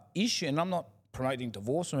deeper issue, and I'm not promoting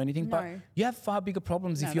divorce or anything, but No. you have far bigger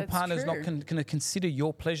problems No, if your that's partner's not true. going to consider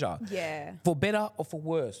your pleasure. Yeah. For better or for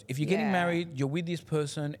worse. If you're getting Yeah. married, you're with this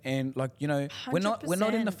person, and like we're not in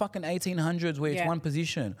the 100%. fucking 1800s where it's Yeah. one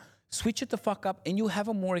position. Switch it the fuck up, and you'll have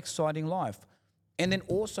a more exciting life. And then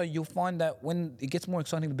also you'll find that when it gets more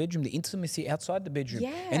exciting in the bedroom, the intimacy outside the bedroom.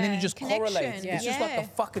 And then Yeah, it just connection. correlates. It's just like Yeah. a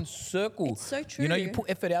fucking circle. It's so You know, you true. put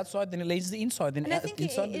effort outside, then it leads to the inside, then And I out, think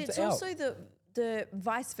inside it's to out. also the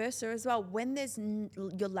vice versa as well. When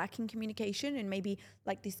you're lacking communication, and maybe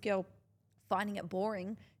like this girl finding it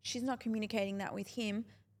boring, she's not communicating that with him.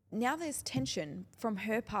 Now there's tension from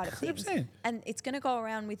her part of things, 100%. and it's going to go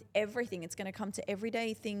around with everything. It's going to come to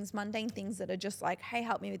everyday things, mundane things that are just like, "Hey,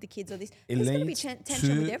 help me with the kids," or this. It There's going to be leads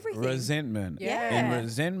tension with to everything. resentment. Yeah. And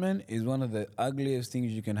resentment is one of the ugliest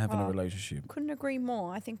things you can have in a relationship. Couldn't agree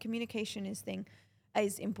more. I think communication is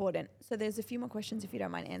important. So there's a few more questions if you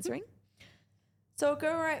don't mind answering. So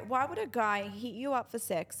go right. Why would a guy hit you up for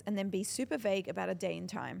sex and then be super vague about a day and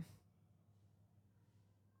time?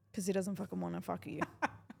 Because he doesn't fucking want to fuck you.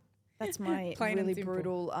 That's my Plain and really simple.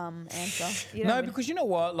 brutal answer. You No, know, because you know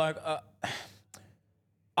what? Like,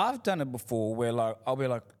 I've done it before where, like, I'll be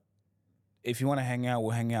like, if you want to hang out,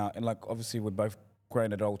 we'll hang out. And, like, obviously, we're both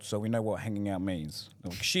grown adults, so we know what hanging out means.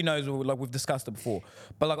 Like, she knows, like, we've discussed it before.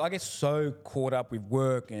 But, like, I get so caught up with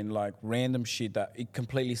work and, like, random shit that it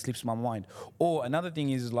completely slips my mind. Or another thing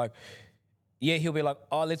is, like, yeah, he'll be like,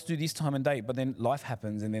 oh, let's do this time and date. But then life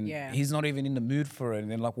happens and then Yeah. he's not even in the mood for it.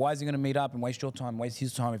 And then, like, why is he going to meet up and waste your time, waste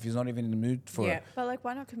his time if he's not even in the mood for Yeah. it? but like,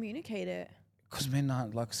 why not communicate it? Because men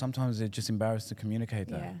aren't, like, sometimes they're just embarrassed to communicate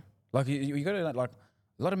that. Yeah. Like, you got to, like,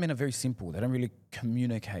 a lot of men are very simple. They don't really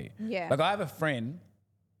communicate. Yeah. Like, I have a friend.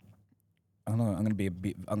 I'm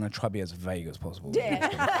gonna try to be as vague as possible. Yeah,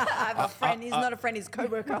 I have a friend. He's not a friend. He's a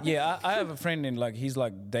coworker. Yeah, I have a friend and like he's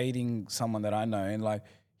like dating someone that I know and like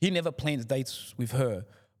he never plans dates with her.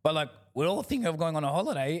 But like we're all thinking of going on a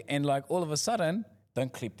holiday, and like all of a sudden,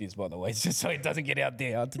 don't clip this by the way, it's just so it doesn't get out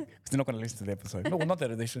there because they're not going to listen to the episode. No, well, not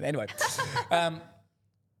that they should. Anyway,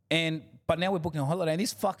 but now we're booking a holiday, and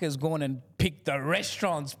this fucker's gone and picked the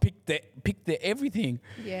restaurants, picked the everything.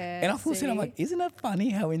 Yeah. And I feel I'm like, isn't it funny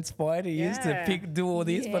how inspired he is to do all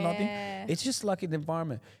this for nothing? Yeah. It's just like an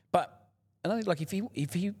environment. But I think like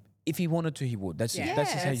if he wanted to, he would. That's just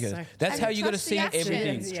how you go. That's And how you got to trust the see actions,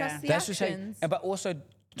 everything. trust the That's just how. actions. But also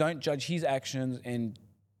don't judge his actions and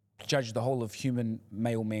judge the whole of human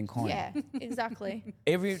male mankind. Yeah, exactly.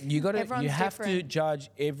 You have to different.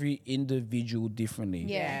 judge every individual differently.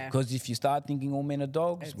 Yeah. Because if you start thinking all men are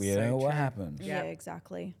dogs, It's we so know what true. happens. Yeah,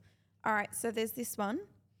 exactly. All right, so there's this one.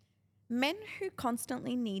 Men who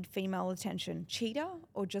constantly need female attention, cheater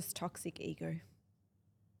or just toxic ego?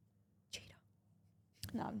 Cheater.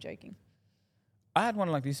 No, I'm joking. I had one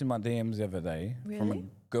like this in my DMs the other day from a Really?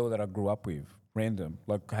 girl that I grew up with, random.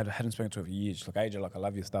 Like hadn't spoken to her for years. She's like, AJ, like I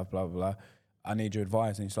love your stuff, blah, blah, blah. I need your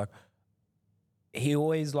advice. And she's like, he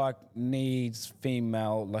always like needs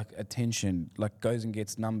female like attention, like goes and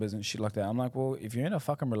gets numbers and shit like that. I'm like, well, if you're in a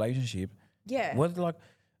fucking relationship, Yeah. what like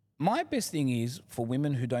my best thing is for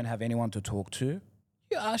women who don't have anyone to talk to,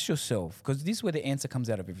 you ask yourself, because this is where the answer comes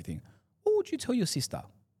out of everything. What would you tell your sister?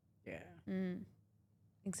 Yeah.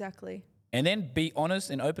 Exactly. And then be honest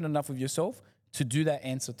and open enough with yourself to do that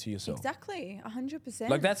answer to yourself. Exactly. 100%.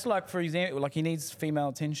 Like that's like, for example, like he needs female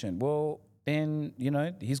attention. Well, then, you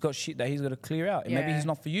know, he's got shit that he's got to clear out. And maybe Yeah. he's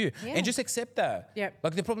not for you. Yeah. And just accept that. Yep.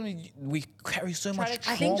 Like the problem is we carry so much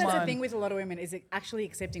trauma. I think that's the and- thing with a lot of women is actually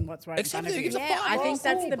accepting what's right Accept in front it, of it's you. a Yeah, fuck. I well, think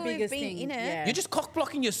that's the people who've biggest been thing. in it. Yeah. You're just cock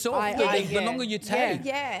blocking yourself the yeah. longer you take.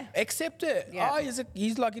 Yeah. Accept it. Yeah. Oh,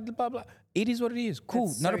 he's like, blah, blah. It is what it is. Cool.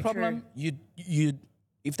 That's Not a so problem. You,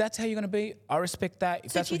 if that's how you're going to be, I respect that.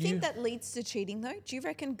 If So that's do you what think that leads to cheating though? Do you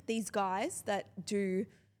reckon these guys that do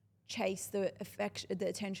chase the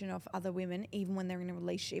attention of other women, even when they're in a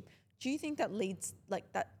relationship, do you think that leads like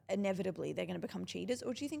that inevitably they're going to become cheaters,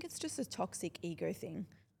 or do you think it's just a toxic ego thing?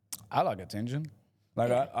 I like attention.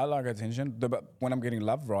 Like I like attention. But when I'm getting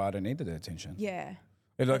love right, I don't need the attention. Yeah.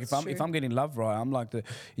 It's like That's if true. I'm getting love right, I'm like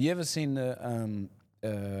you ever seen the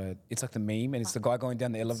it's like the meme, and it's the guy going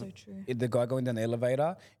down the elevator. So true. The guy going down the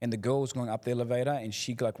elevator, and the girl's going up the elevator, and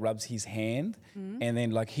she like rubs his hand, and then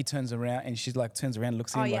like he turns around, and she's like turns around,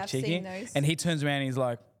 looks at Oh, him yeah, like I've seen cheeky, those. and he turns around, and he's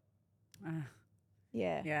like,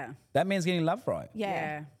 Yeah. Yeah. that man's getting love right.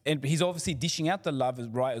 Yeah. And he's obviously dishing out the love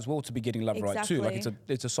right as well to be getting love right too. Like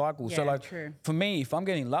it's a cycle. So Yeah, like true. for me, if I'm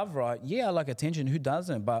getting love right, yeah, I like attention. Who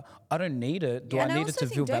doesn't? But I don't need it. Do And I need it also to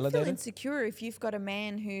think feel don't feel validated? insecure if you've got a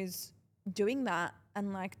man who's doing that,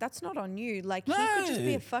 and like that's not on you. Like he could just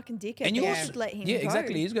be No. a fucking dickhead. And you You also- should let him yeah, go.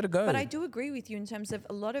 exactly. He's gotta go. But I do agree with you in terms of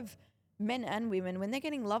a lot of men and women, when they're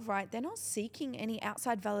getting love right, they're not seeking any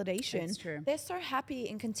outside validation. That's true. They're so happy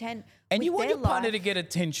and content. And with you want their your partner life. to get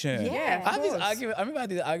attention. Yeah, I of have this course.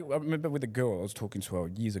 argument. I remember with a girl I was talking to her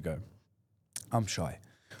years ago. I'm shy.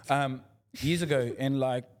 Years ago, and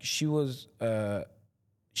like she was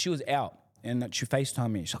out, and she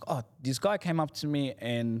FaceTimed me. She's like, "Oh, this guy came up to me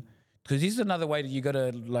and." Because this is another way that you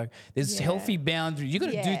gotta like. There's Yeah. healthy boundaries. You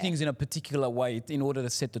gotta do Yeah. things in a particular way in order to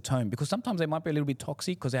set the tone. Because sometimes they might be a little bit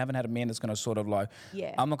toxic because they haven't had a man that's gonna sort of like,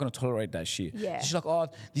 Yeah. I'm not gonna tolerate that shit. Yeah. She's like, oh,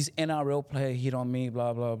 this NRL player hit on me,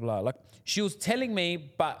 blah blah blah. Like she was telling me,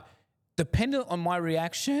 but dependent on my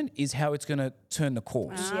reaction is how it's gonna turn the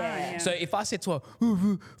course. Yeah. So if I said to her,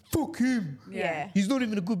 "Oh, fuck him, Yeah. he's not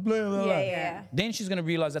even a good player," blah, blah, Yeah, yeah. then she's gonna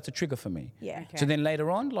realize that's a trigger for me. Yeah. So then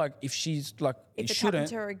later on, like if she's like, If it it's happened shouldn't,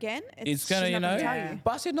 to her again, it's gonna, she's you not know. gonna tell you.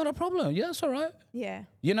 But I said, not a problem. Yeah, that's all right. Yeah.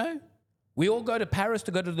 You know, we all go to Paris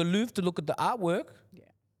to go to the Louvre to look at the artwork.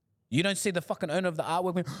 You don't see the fucking owner of the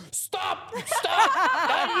artwork going, stop,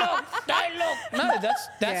 don't look. No,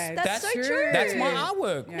 That's so true. That's my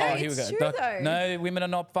artwork. No, Oh, here we it's go. true though. No, women are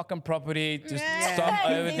not fucking property. Just stop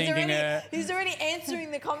overthinking it. He's already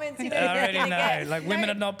answering the comments. I already know. Like women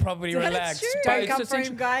are not property. That's Relax. true. But Don't it's come for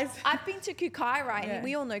essential- him, guys. I've been to Kukai, right? Yeah. And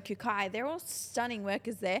we all know Kukai. They're all stunning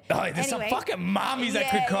workers there. Oh, there's some fucking mummies at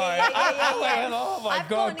Yeah, Kukai. yeah. Oh my I've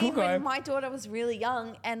God, gone in when Kukai. my daughter was really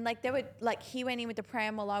young, and like they were like he went in with the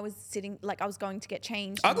pram while I was sitting, like I was going to get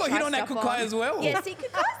changed. I and got try hit on that stuff Kukai as well. Yeah, see,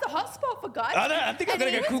 Kukai's the hotspot for guys. I think I'm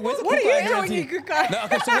gonna And go. even Where's the for- What are Kukai you doing, around you here? Kukai? No,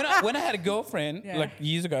 okay, so when I had a girlfriend Yeah. like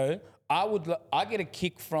years ago, I get a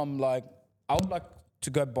kick from like I would like to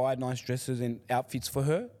go buy nice dresses and outfits for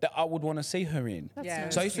her that I would want to see her in. Yeah,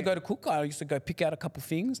 So I used to go to Cook. I used to go pick out a couple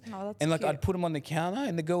things, that's and like cute. I'd put them on the counter,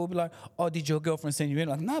 and the girl would be like, "Oh, did your girlfriend send you in?"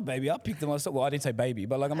 Like, "No, baby, I picked them myself." Well, I didn't say baby,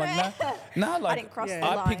 but like I'm like, no, like didn't cross the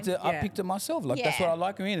I line. picked it. I Yeah. picked it myself. Like that's what Yeah. I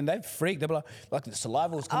like her in, and they freaked. They were like the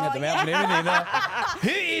saliva was coming out the mouth and everything. They're like, who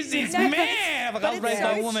is this man? Like I was raised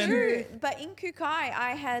by a woman. True. But in Kukai,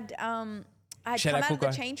 I had Shout come out out of the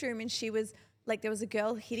Kukai. change room, and she was like, there was a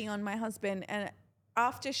girl hitting on my husband, and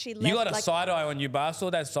after she left, You got a like, side eye on you, but I saw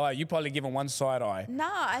that side. You probably given one side eye. Nah,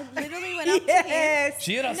 I literally went up to him. Yes.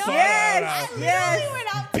 She had a No, side Yes. eye. I Yes. literally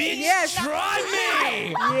went up to Bitch, him. Yes. try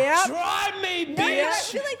me. Yep. Try me, No, but I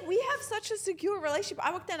bitch. feel like we have such a secure relationship.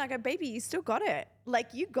 I walked in, I go, baby, you still got it.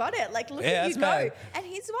 Like, you got it. Like, look Yeah, at you that's go. mad. And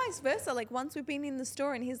he's vice versa. Like, once we've been in the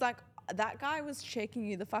store and he's like, that guy was checking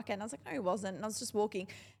you the fuck out. And I was like, no, he wasn't. And I was just walking.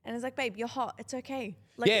 And he's like, babe, you're hot. It's okay.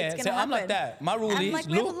 Like, Yeah, it's so gonna I'm like happen. that. My rule And, is like,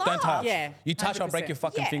 we have a look, don't touch. laugh. Yeah, You touch, I'll break your 100%.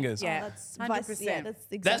 fucking Yeah. fingers. Yeah. Oh, that's 100%. vice, yeah, that's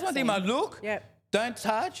the exact That's one thing. My same. look. Yep. Don't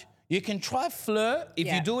touch. You can try flirt. If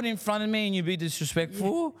Yeah. you do it in front of me and you be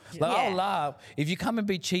disrespectful, like I'll Yeah. laugh. If you come and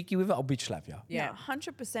be cheeky with it, I'll bitch slap you. Yeah. No,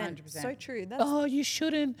 100%. 100%. So true. That's Oh, you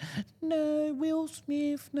shouldn't. No, Will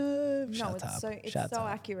Smith. No. no, Shut it's up. so Shut up.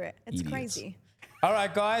 accurate. It's Idiots. crazy. All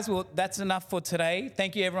right, guys. Well, that's enough for today.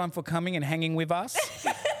 Thank you, everyone, for coming and hanging with us.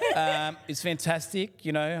 It's fantastic.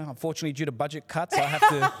 You know, unfortunately, due to budget cuts, I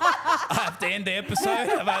have to end the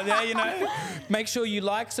episode. But yeah, you know, make sure you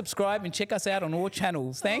like, subscribe, and check us out on all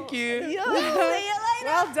channels. Thank you. See you later.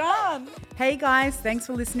 Well done. Hey guys, thanks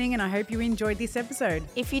for listening, and I hope you enjoyed this episode.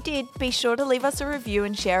 If you did, be sure to leave us a review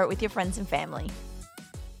and share it with your friends and family.